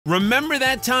Remember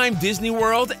that time Disney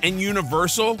World and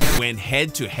Universal went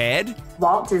head to head?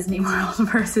 Walt Disney World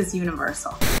versus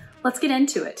Universal. Let's get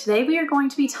into it. Today we are going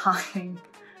to be talking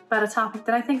about a topic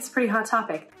that I think is a pretty hot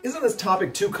topic. Isn't this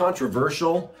topic too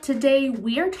controversial? Today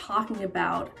we are talking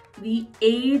about the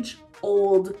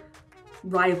age-old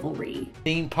rivalry.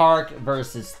 Theme park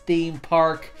versus theme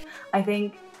park. I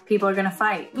think people are gonna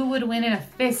fight. Who would win in a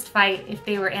fist fight if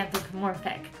they were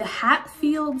anthropomorphic? The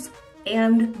Hatfields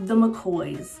and the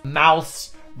McCoys.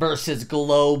 Mouse versus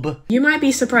globe. You might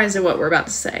be surprised at what we're about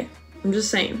to say. I'm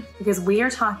just saying. Because we are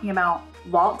talking about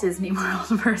Walt Disney World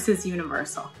versus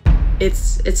Universal.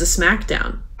 It's a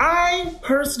smackdown. I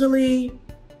personally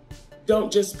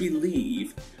don't just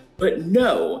believe, but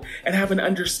know and have an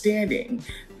understanding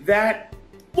that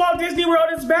Walt Disney World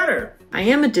is better. I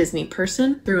am a Disney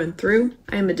person through and through.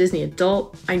 I am a Disney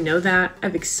adult. I know that.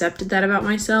 I've accepted that about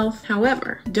myself.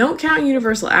 However, don't count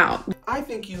Universal out. I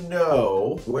think you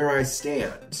know where I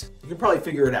stand. You can probably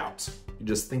figure it out. You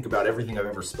just think about everything I've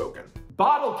ever spoken.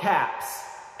 Bottle caps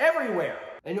everywhere.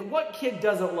 And what kid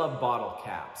doesn't love bottle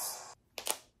caps?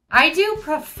 I do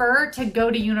prefer to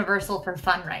go to Universal for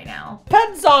fun right now.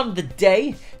 Depends on the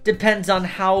day. Depends on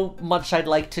how much I'd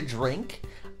like to drink.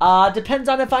 Depends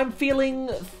on if I'm feeling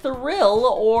thrill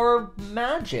or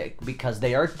magic, because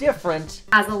they are different.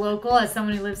 As a local, as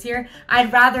someone who lives here,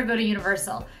 I'd rather go to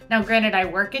Universal. Now granted, I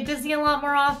work at Disney a lot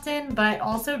more often, but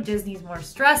also Disney's more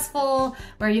stressful,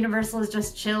 where Universal is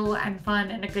just chill and fun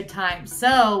and a good time.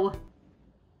 So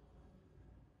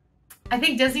I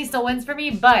think Disney still wins for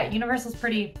me, but Universal's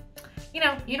pretty,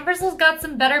 Universal's got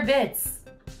some better bits.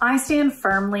 I stand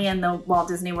firmly in the Walt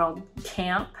Disney World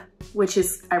camp, which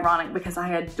is ironic because I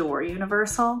adore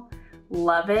Universal,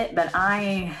 love it, but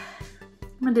I'm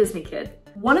a Disney kid.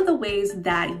 One of the ways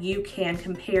that you can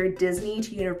compare Disney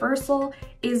to Universal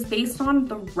is based on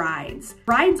the rides.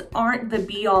 Rides aren't the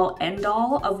be-all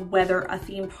end-all of whether a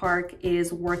theme park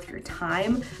is worth your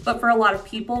time, but for a lot of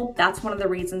people, that's one of the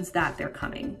reasons that they're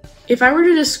coming. If I were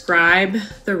to describe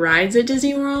the rides at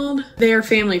Disney World, they are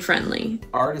family friendly.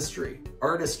 Artistry.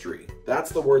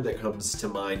 That's the word that comes to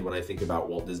mind when I think about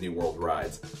Walt Disney World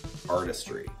rides.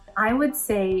 Artistry. I would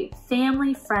say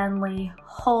family friendly,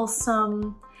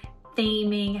 wholesome,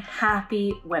 theming,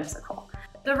 happy, whimsical.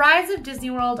 The rides of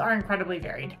Disney World are incredibly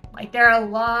varied. Like, there are a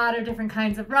lot of different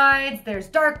kinds of rides. There's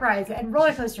dark rides and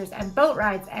roller coasters and boat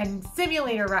rides and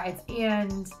simulator rides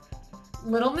and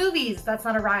little movies. That's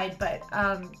not a ride, but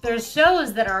there's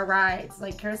shows that are rides,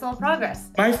 like Carousel of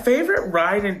Progress. My favorite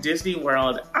ride in Disney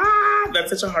World, that's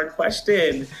such a hard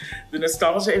question. The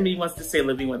nostalgia in me wants to say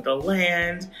Living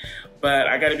Wonderland, but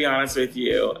I gotta be honest with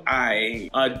you, I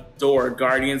adore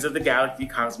Guardians of the Galaxy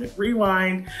Cosmic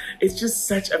Rewind. It's just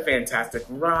such a fantastic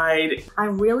ride. I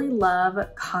really love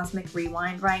Cosmic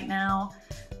Rewind right now.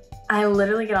 I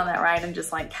literally get on that ride and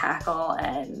just like cackle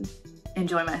and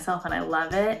enjoy myself, and I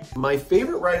love it. My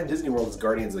favorite ride in Disney World is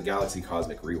Guardians of the Galaxy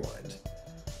Cosmic Rewind.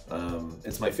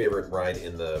 It's my favorite ride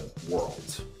in the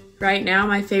world. Right now,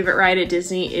 my favorite ride at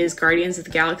Disney is Guardians of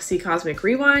the Galaxy Cosmic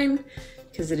Rewind,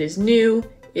 because it is new,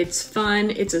 it's fun,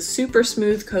 it's a super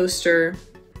smooth coaster.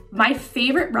 My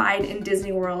favorite ride in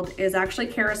Disney World is actually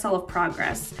Carousel of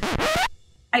Progress.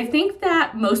 I think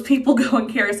that most people go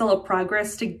on Carousel of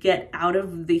Progress to get out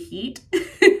of the heat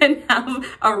and have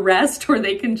a rest where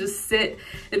they can just sit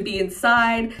and be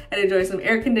inside and enjoy some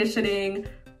air conditioning,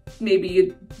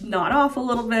 maybe nod off a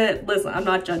little bit. Listen, I'm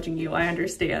not judging you, I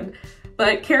understand.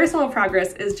 But Carousel of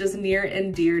Progress is just near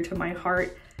and dear to my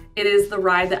heart. It is the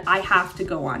ride that I have to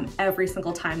go on every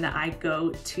single time that I go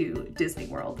to Disney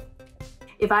World.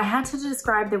 If I had to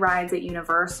describe the rides at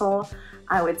Universal,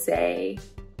 I would say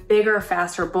bigger,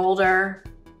 faster, bolder,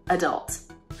 adult.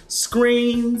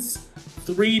 Screens,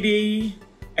 3D,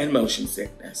 and motion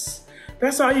sickness.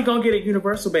 That's all you're gonna get at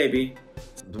Universal, baby.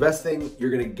 The best thing you're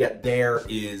gonna get there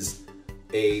is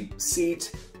a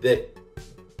seat that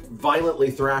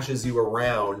violently thrashes you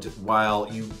around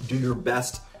while you do your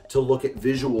best to look at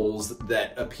visuals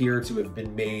that appear to have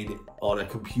been made on a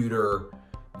computer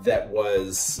that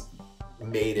was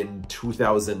made in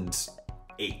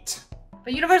 2008.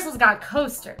 But Universal's got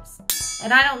coasters.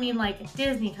 And I don't mean like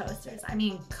Disney coasters. I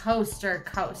mean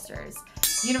coasters.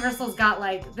 Universal's got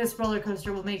like, this roller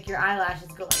coaster will make your eyelashes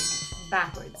go like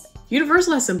backwards.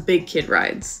 Universal has some big kid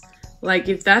rides. Like,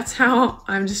 if that's how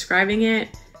I'm describing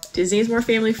it, Disney is more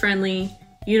family friendly.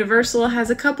 Universal has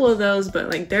a couple of those,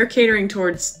 but like they're catering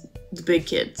towards the big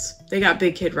kids. They got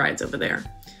big kid rides over there.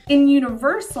 In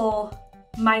Universal,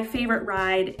 my favorite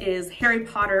ride is Harry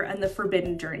Potter and the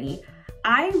Forbidden Journey.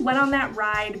 I went on that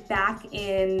ride back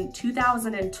in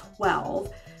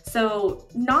 2012, so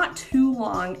not too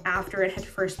long after it had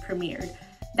first premiered.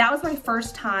 That was my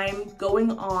first time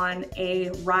going on a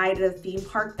ride at a theme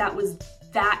park that was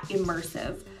that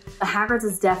immersive. The Hagrid's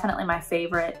is definitely my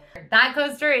favorite. That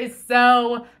coaster is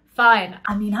so fun.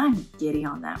 I mean, I'm giddy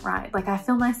on that ride. Like, I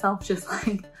feel myself just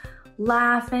like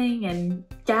laughing and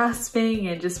gasping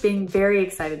and just being very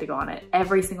excited to go on it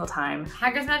every single time.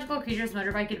 Hagrid's Magical Creatures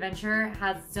Motorbike Adventure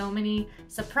has so many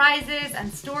surprises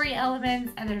and story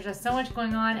elements, and there's just so much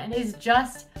going on, and it's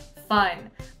just fun.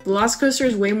 Velocicoaster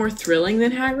is way more thrilling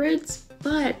than Hagrid's,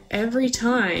 but every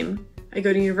time I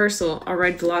go to Universal, I'll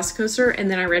ride Velocicoaster and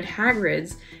then I ride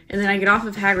Hagrid's, and then I get off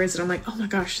of Hagrid's and I'm like, oh my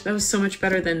gosh, that was so much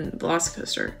better than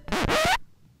Velocicoaster.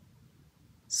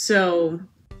 So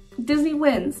Disney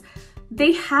wins.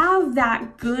 They have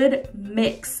that good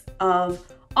mix of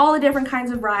all the different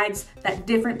kinds of rides that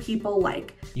different people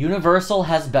like. Universal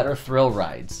has better thrill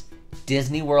rides.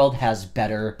 Disney World has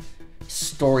better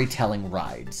storytelling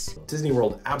rides. Disney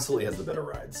World absolutely has the better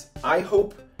rides. I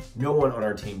hope no one on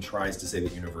our team tries to say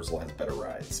that Universal has better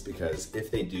rides, because if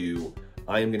they do,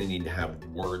 I am going to need to have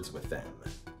words with them.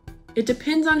 it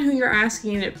depends on who you're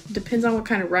asking, and it depends on what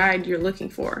kind of ride you're looking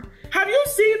for. Have you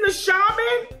seen the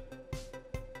shaman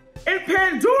in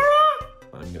Pandora?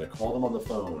 I'm gonna call them on the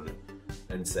phone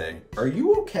and say, are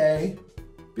you okay?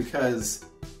 Because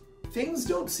things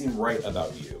don't seem right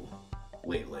about you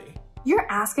lately. You're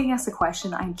asking us a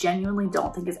question I genuinely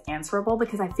don't think is answerable,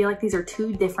 because I feel like these are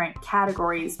two different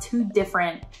categories, two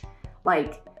different,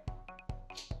 like,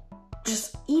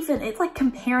 just even, it's like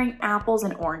comparing apples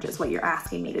and oranges, what you're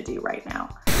asking me to do right now.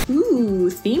 Ooh,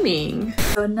 theming.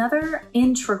 So another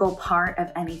integral part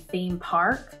of any theme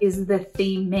park is the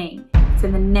theming. It's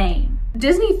in the name.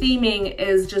 Disney theming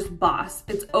is just boss.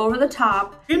 It's over the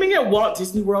top. Theming at Walt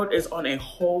Disney World is on a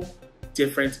whole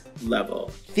different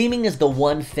level. Theming is the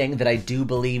one thing that I do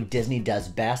believe Disney does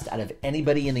best out of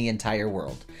anybody in the entire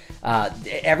world.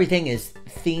 Everything is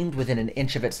themed within an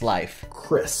inch of its life.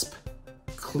 Crisp,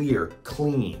 clear,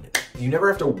 clean. You never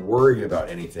have to worry about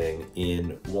anything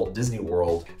in Walt Disney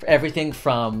World. For everything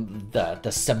from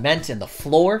the cement in the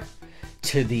floor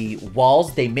to the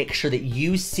walls, they make sure that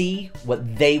you see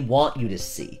what they want you to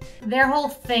see. Their whole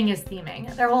thing is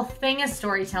theming. Their whole thing is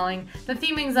storytelling. The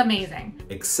theming's amazing.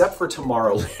 Except for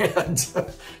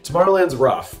Tomorrowland. Tomorrowland's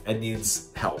rough and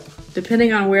needs help.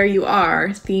 Depending on where you are,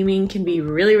 theming can be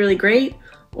really, really great,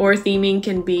 or theming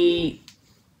can be,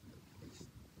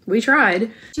 we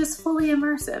tried. Just fully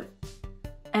immersive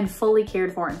and fully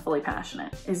cared for and fully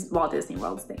passionate is Walt Disney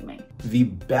World's theming. The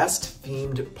best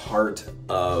themed part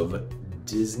of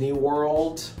Disney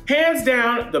World? Hands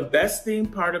down, the best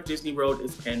themed part of Disney World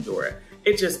is Pandora.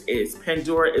 It just is.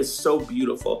 Pandora is so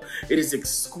beautiful. It is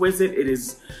exquisite. It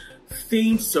is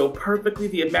themed so perfectly.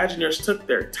 The Imagineers took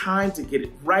their time to get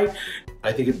it right.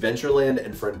 I think Adventureland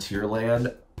and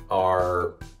Frontierland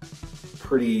are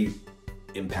pretty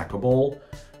impeccable.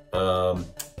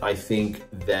 I think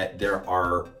that there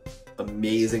are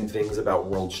amazing things about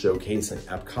World Showcase and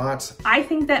Epcot. I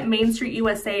think that Main Street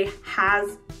USA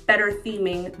has better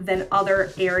theming than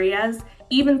other areas,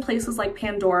 even places like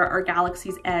Pandora or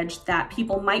Galaxy's Edge that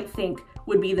people might think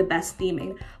would be the best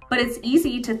theming. But it's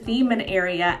easy to theme an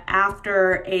area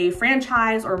after a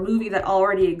franchise or movie that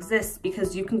already exists,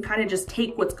 because you can kind of just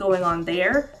take what's going on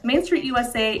there. Main Street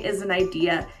USA is an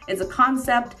idea, it's a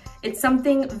concept, it's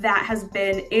something that has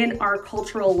been in our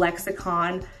cultural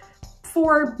lexicon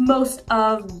for most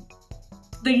of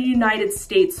the United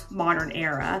States modern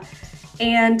era.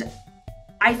 And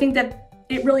I think that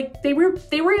it really, they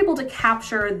were able to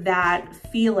capture that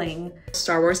feeling.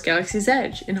 Star Wars Galaxy's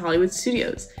Edge in Hollywood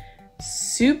Studios.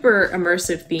 Super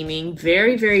immersive theming,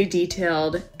 very, very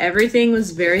detailed. Everything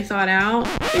was very thought out,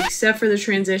 except for the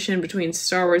transition between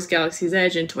Star Wars Galaxy's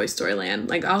Edge and Toy Story Land.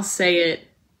 Like, I'll say it.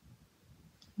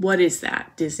 What is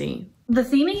that, Disney? The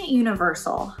theming at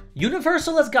Universal.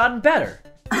 Universal has gotten better.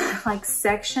 Like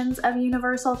sections of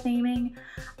Universal theming,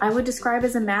 I would describe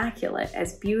as immaculate,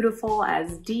 as beautiful,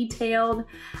 as detailed.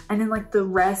 And then like the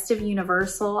rest of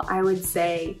Universal, I would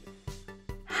say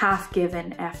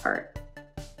half-given effort.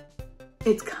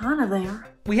 It's kind of there.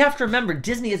 We have to remember,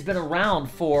 Disney has been around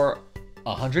for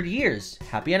 100 years.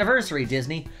 Happy anniversary,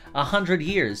 Disney. 100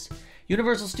 years.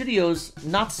 Universal Studios,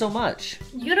 not so much.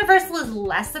 Universal is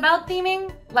less about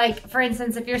theming. Like, for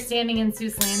instance, if you're standing in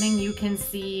Seuss Landing, you can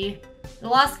see the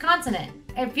Lost Continent.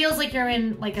 It feels like you're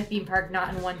in like a theme park,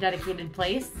 not in one dedicated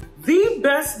place. The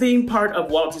best theme part of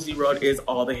Walt Disney World is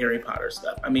all the Harry Potter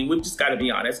stuff. I mean, we've just got to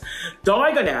be honest.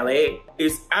 Diagon Alley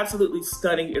is absolutely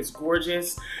stunning. It's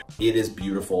gorgeous. It is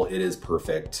beautiful. It is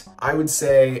perfect. I would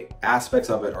say aspects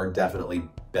of it are definitely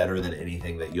better than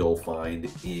anything that you'll find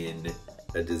in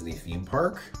a Disney theme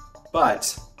park,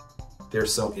 but they're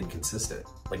so inconsistent.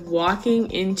 Like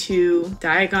walking into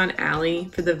Diagon Alley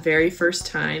for the very first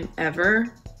time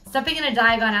ever. Stepping in a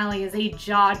Diagon Alley is a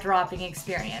jaw-dropping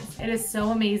experience. It is so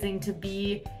amazing to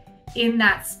be in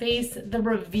that space. The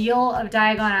reveal of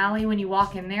Diagon Alley when you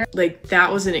walk in there. Like,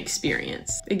 that was an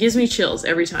experience. It gives me chills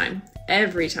every time.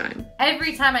 Every time.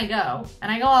 Every time I go, and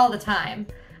I go all the time,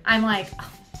 I'm like, oh,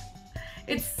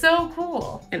 it's so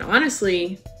cool. And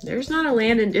honestly, there's not a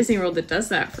land in Disney World that does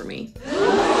that for me.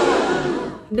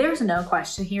 There's no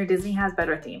question here, Disney has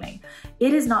better theming.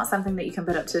 It is not something that you can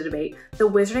put up to debate. The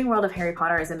Wizarding World of Harry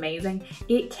Potter is amazing.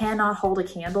 It cannot hold a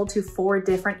candle to 4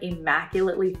 different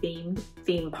immaculately themed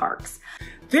theme parks.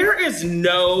 There is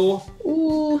no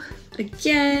Ooh,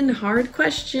 again, hard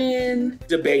question.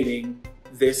 debating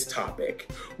this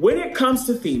topic. When it comes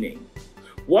to theming,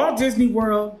 Walt Disney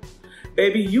World,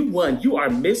 baby, you won. You are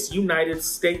Miss United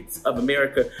States of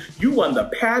America. You won the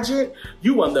pageant.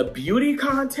 You won the beauty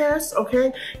contest,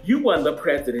 okay? You won the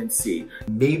presidency.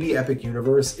 maybe Epic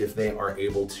Universe, if they are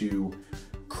able to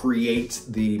create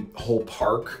the whole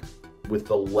park with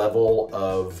the level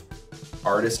of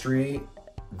artistry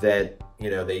that, you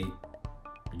know, they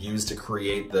use to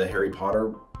create the Harry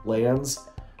Potter lands.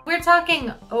 We're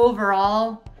talking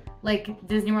overall, like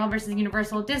Disney World versus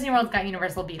Universal. Disney World's got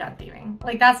Universal beat on theming.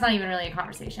 Like, that's not even really a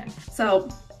conversation. So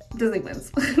Disney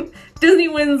wins. Disney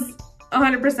wins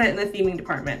 100% in the theming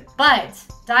department. But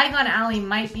Diagon Alley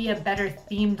might be a better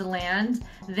themed land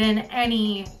than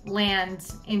any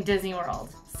land in Disney World.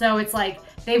 So it's like,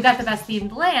 they've got the best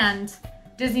themed land,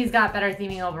 Disney's got better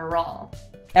theming overall.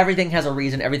 Everything has a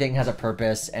reason, everything has a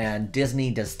purpose, and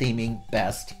Disney does theming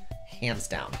best, hands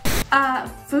down.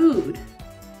 Food.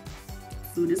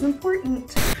 Food is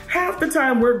important. Half the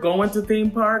time we're going to theme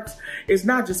parks, it's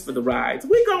not just for the rides.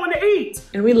 We're going to eat.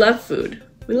 And we love food.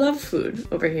 We love food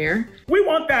over here. We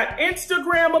want that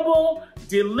Instagrammable,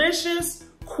 delicious,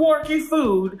 quirky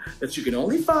food that you can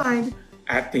only find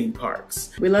at theme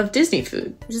parks. We love Disney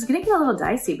food. Which is gonna get a little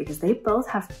dicey because they both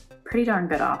have pretty darn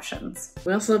good options.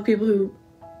 We also love people who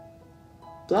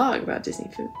blog about Disney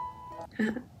food.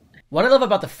 What I love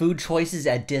about the food choices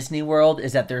at Disney World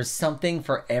is that there's something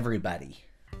for everybody.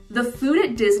 The food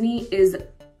at Disney is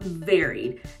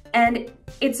varied, and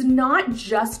it's not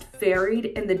just varied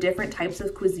in the different types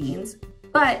of cuisines,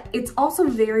 but it's also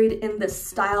varied in the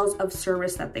styles of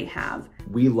service that they have.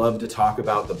 We love to talk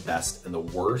about the best and the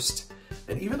worst,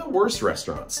 and even the worst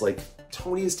restaurants, like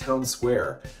Tony's Town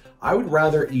Square. I would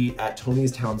rather eat at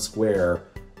Tony's Town Square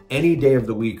any day of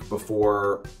the week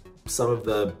before some of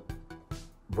the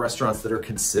restaurants that are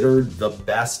considered the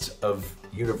best of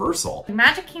Universal.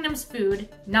 Magic Kingdom's food,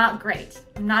 not great.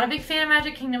 I'm not a big fan of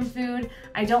Magic Kingdom food.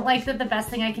 I don't like that the best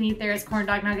thing I can eat there is corn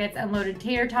dog nuggets and loaded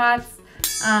tater tots.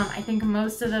 I think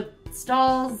most of the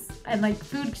stalls and like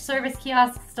food service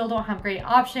kiosks still don't have great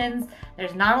options.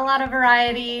 There's not a lot of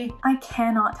variety. I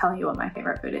cannot tell you what my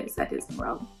favorite food is at Disney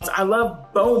World. I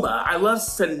love Boma. I love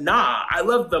Sanaa. I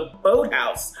love the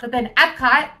Boathouse. But then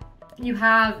Epcot, you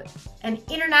have an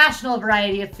international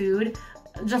variety of food,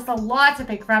 just a lot to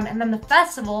pick from. And then the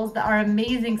festivals that are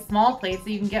amazing small plates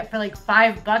that you can get for like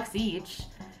 $5 each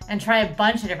and try a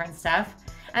bunch of different stuff.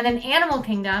 And then Animal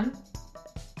Kingdom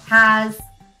has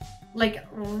like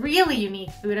really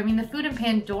unique food. I mean, the food in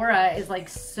Pandora is like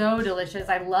so delicious.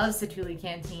 I love Satuli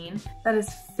Canteen. That is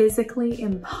physically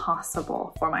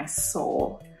impossible for my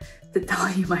soul to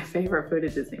tell you my favorite food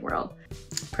at Disney World.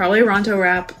 Probably a Ronto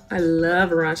wrap. I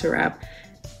love a Ronto wrap.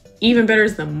 Even better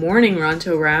is the morning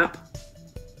Ronto wrap.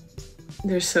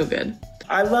 They're so good.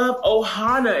 I love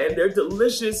Ohana and their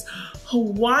delicious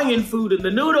Hawaiian food and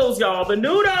the noodles, y'all. The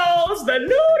noodles, the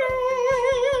noodles.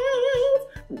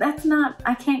 That's not,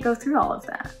 I can't go through all of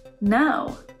that.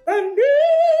 No. The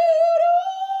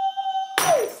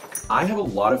noodles. I have a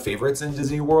lot of favorites in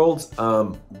Disney World.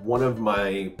 One of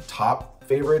my top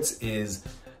favorites is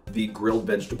the grilled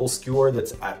vegetable skewer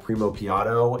that's at Primo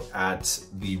Piatto at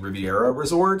the Riviera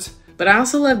Resort. But I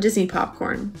also love Disney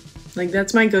popcorn. Like,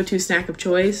 that's my go-to snack of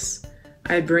choice.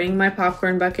 I bring my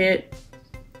popcorn bucket.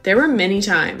 There were many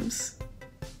times,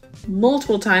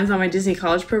 multiple times on my Disney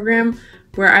College program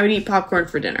where I would eat popcorn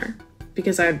for dinner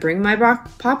because I would bring my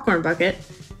popcorn bucket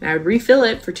and I would refill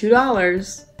it for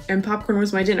 $2 and popcorn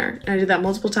was my dinner. And I did that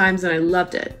multiple times and I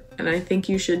loved it. And I think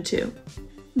you should too.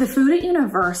 The food at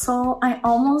Universal, I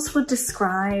almost would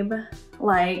describe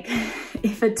like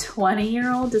if a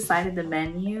 20-year-old decided the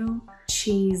menu,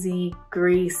 cheesy,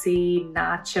 greasy,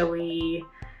 nacho-y,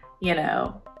 you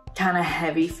know, kind of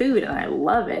heavy food, and I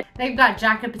love it. They've got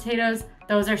jacket potatoes.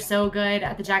 Those are so good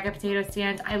at the jacket potato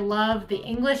stand. I love the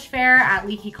English fare at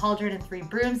Leaky Cauldron and Three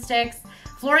Broomsticks.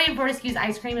 Florian Fortescue's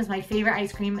ice cream is my favorite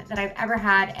ice cream that I've ever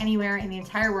had anywhere in the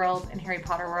entire world, in Harry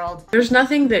Potter world. There's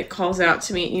nothing that calls out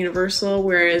to me at Universal,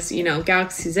 whereas, you know,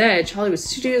 Galaxy's Edge, Hollywood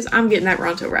Studios, I'm getting that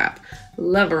Ronto wrap.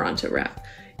 Love a Ronto wrap.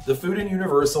 The food in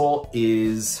Universal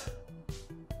is,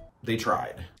 they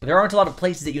tried. There aren't a lot of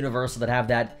places at Universal that have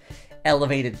that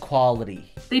elevated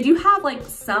quality. They do have like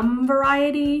some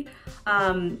variety.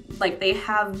 Like they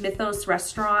have Mythos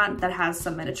restaurant that has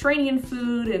some Mediterranean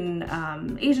food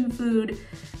and Asian food.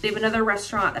 They have another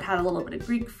restaurant that had a little bit of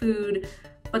Greek food,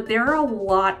 but there are a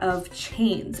lot of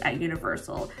chains at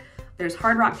Universal. There's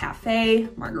Hard Rock Cafe,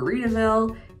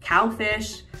 Margaritaville,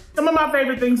 Cowfish. Some of my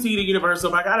favorite things to eat at Universal,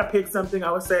 if I gotta pick something,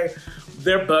 I would say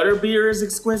their butterbeer is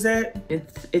exquisite.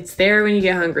 It's there when you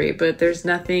get hungry, but there's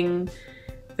nothing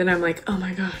that I'm like, oh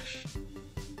my gosh,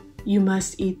 you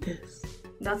must eat this.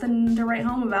 Nothing to write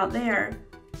home about there.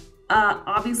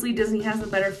 Obviously Disney has the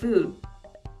better food.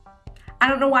 I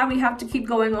don't know why we have to keep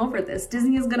going over this.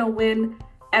 Disney is gonna win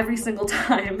every single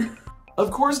time.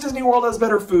 Of course Disney World has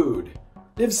better food.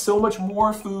 They have so much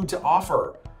more food to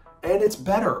offer, and it's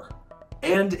better.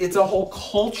 And it's a whole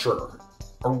culture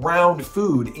around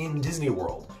food in Disney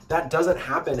World. That doesn't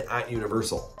happen at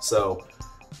Universal. So,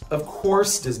 of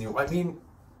course Disney, I mean,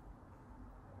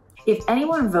 if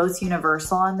anyone votes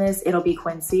Universal on this, it'll be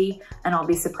Quincy, and I'll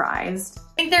be surprised.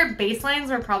 I think their baselines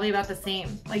were probably about the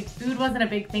same. Like, food wasn't a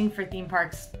big thing for theme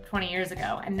parks 20 years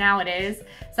ago, and now it is.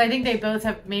 So I think they both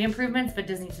have made improvements, but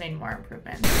Disney's made more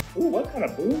improvements. Ooh, what kind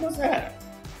of boom was that?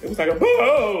 It was like a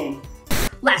boom!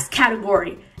 Last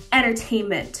category,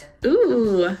 entertainment.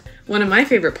 Ooh, one of my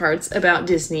favorite parts about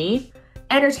Disney.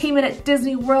 Entertainment at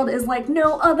Disney World is like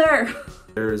no other.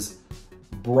 There's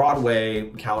Broadway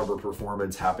caliber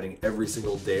performance happening every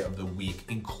single day of the week,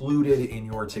 included in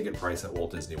your ticket price at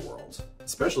Walt Disney World,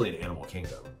 especially in Animal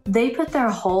Kingdom. They put their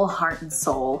whole heart and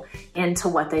soul into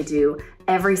what they do,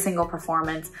 every single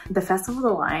performance. The Festival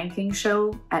of the Lion King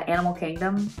show at Animal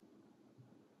Kingdom,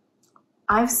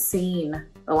 I've seen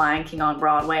The Lion King on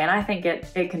Broadway, and I think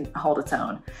it can hold its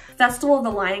own. Festival of the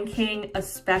Lion King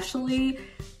especially,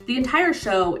 the entire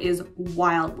show is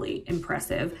wildly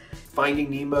impressive. Finding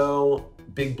Nemo,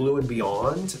 Big Blue and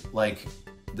Beyond, like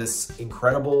this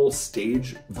incredible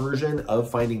stage version of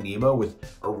Finding Nemo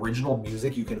with original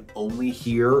music you can only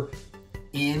hear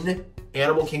in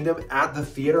Animal Kingdom at the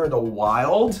theater in the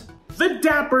wild. The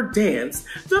Dapper Dance,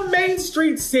 the Main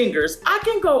Street Singers. I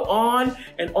can go on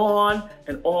and on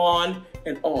and on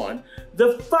and on.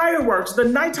 The fireworks, the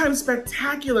nighttime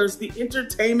spectaculars, the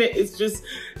entertainment is just,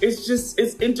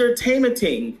 it's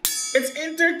entertaining. It's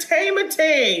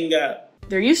entertaining.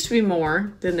 There used to be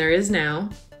more than there is now,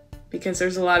 because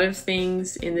there's a lot of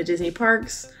things in the Disney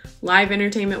parks, live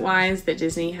entertainment wise, that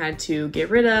Disney had to get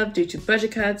rid of due to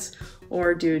budget cuts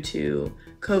or due to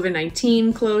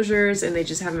COVID-19 closures, and they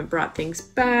just haven't brought things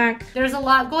back. There's a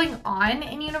lot going on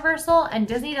in Universal, and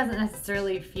Disney doesn't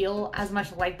necessarily feel as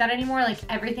much like that anymore. Like,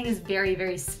 everything is very,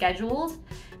 very scheduled,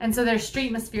 and so their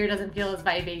streetmosphere doesn't feel as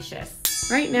vivacious.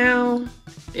 Right now,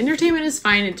 entertainment is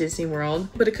fine at Disney World,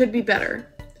 but it could be better.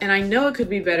 And I know it could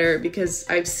be better because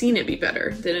I've seen it be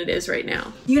better than it is right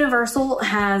now. Universal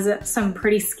has some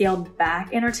pretty scaled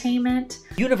back entertainment.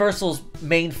 Universal's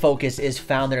main focus is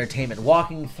found entertainment,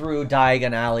 walking through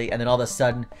Diagon Alley, and then all of a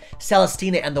sudden,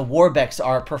 Celestina and the Warbecks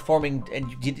are performing, and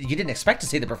you didn't expect to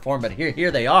see them perform, but here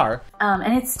they are.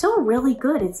 And it's still really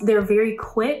good. They're very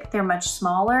quick, they're much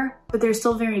smaller, but they're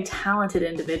still very talented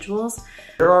individuals.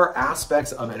 There are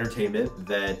aspects of entertainment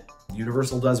that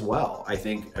Universal does well. I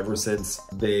think ever since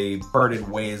they parted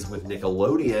ways with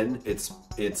Nickelodeon,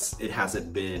 it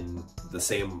hasn't been the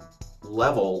same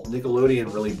level.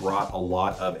 Nickelodeon really brought a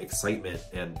lot of excitement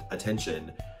and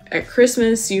attention. At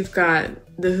Christmas, you've got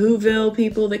the Whoville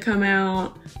people that come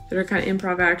out that are kind of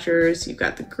improv actors. You've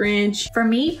got the Grinch. For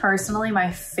me personally,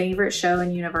 my favorite show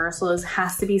in Universal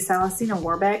has to be Celestina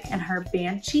Warbeck and her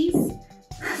Banshees.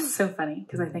 So funny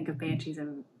because I think of Banshees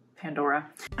and Pandora.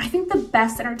 I think the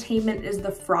best entertainment is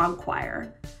the Frog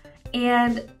Choir.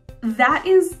 And that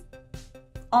is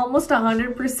almost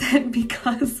 100%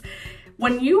 because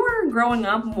when you were growing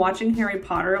up watching Harry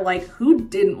Potter, like, who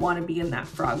didn't want to be in that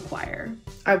Frog Choir?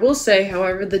 I will say,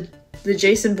 however, the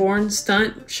Jason Bourne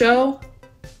stunt show,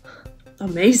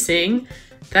 amazing.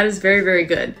 That is very, very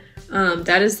good.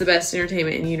 That is the best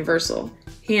entertainment in Universal,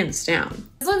 hands down.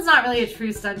 This one's not really a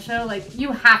true stunt show. Like,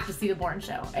 you have to see the Bourne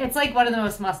show. It's like one of the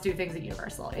most must-do things at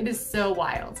Universal. It is so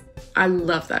wild. I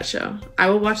love that show. I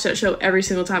will watch that show every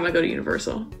single time I go to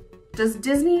Universal. Does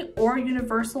Disney or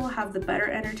Universal have the better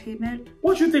entertainment?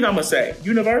 What you think I'm gonna say?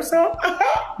 Universal?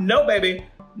 No, baby.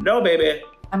 No, baby.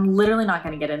 I'm literally not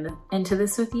going to get into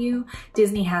this with you.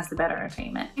 Disney has the better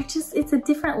entertainment. It's a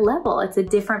different level. It's a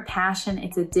different passion.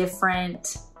 It's a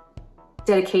different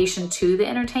dedication to the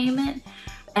entertainment.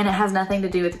 And it has nothing to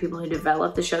do with the people who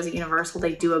develop the shows at Universal.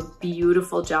 They do a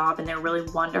beautiful job and they're really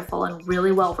wonderful and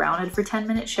really well-rounded for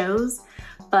 10-minute shows.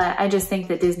 But I just think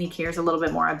that Disney cares a little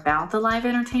bit more about the live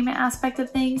entertainment aspect of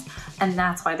things, and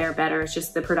that's why they're better. It's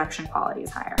just the production quality is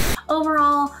higher.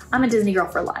 Overall, I'm a Disney girl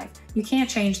for life. You can't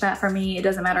change that for me. It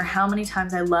doesn't matter how many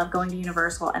times I love going to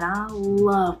Universal, and I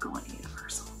love going to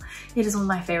Universal. It is one of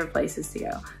my favorite places to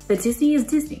go. But Disney is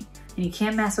Disney, and you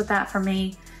can't mess with that for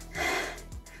me.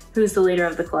 Who's the leader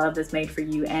of the club that's made for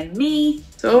you and me?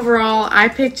 So overall, I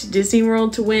picked Disney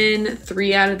World to win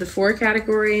 3 out of the 4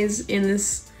 categories in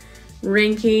this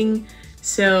ranking.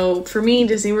 So for me,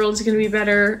 Disney World is going to be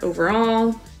better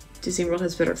overall. Disney World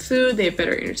has better food, they have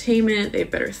better entertainment, they have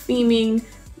better theming.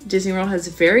 Disney World has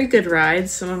very good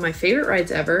rides, some of my favorite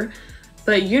rides ever,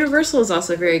 but Universal is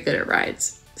also very good at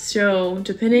rides. So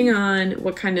depending on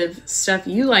what kind of stuff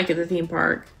you like at the theme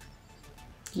park,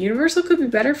 Universal could be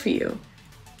better for you.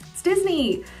 It's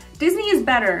Disney. Disney is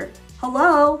better.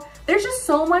 Hello? There's just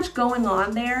so much going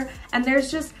on there, and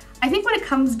I think what it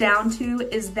comes down to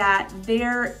is that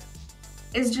there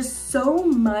is just so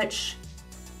much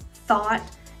thought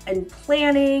and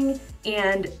planning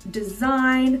and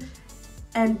design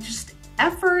and just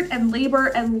effort and labor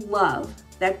and love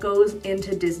that goes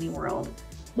into Disney World.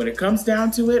 When it comes down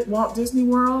to it, Walt Disney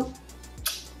World,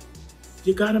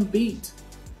 you got them beat.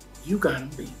 You got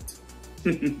them beat.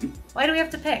 Why do we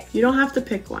have to pick? You don't have to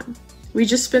pick one. We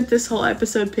just spent this whole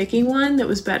episode picking one that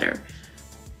was better.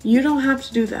 You don't have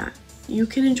to do that. You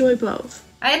can enjoy both.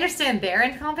 I understand they're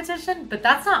in competition, but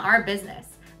that's not our business.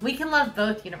 We can love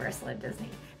both Universal and Disney.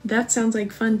 That sounds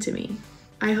like fun to me.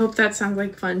 I hope that sounds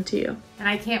like fun to you. And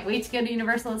I can't wait to go to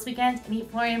Universal this weekend and eat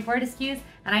Florian Fortescue's,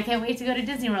 and I can't wait to go to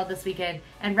Disney World this weekend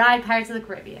and ride Pirates of the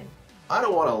Caribbean. I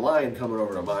don't want a lion coming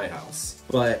over to my house,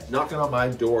 but knocking on my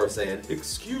door saying,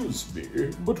 "Excuse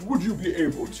me, but would you be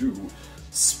able to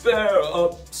spare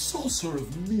a saucer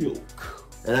of milk?"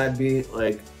 And I'd be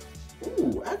like,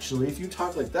 "Ooh, actually, if you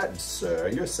talk like that, sir,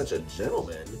 you're such a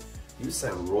gentleman. You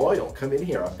sound royal. Come in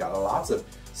here. I've got lots of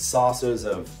saucers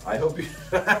of," I hope you,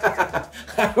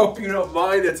 I hope you don't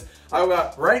mind. I've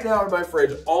got right now in my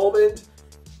fridge almond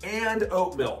and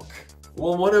oat milk.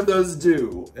 Will one of those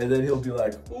do? And then he'll be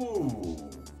like, "Ooh,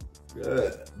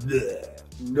 bleh,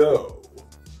 no."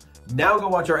 Now go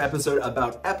watch our episode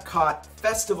about Epcot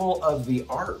Festival of the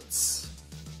Arts.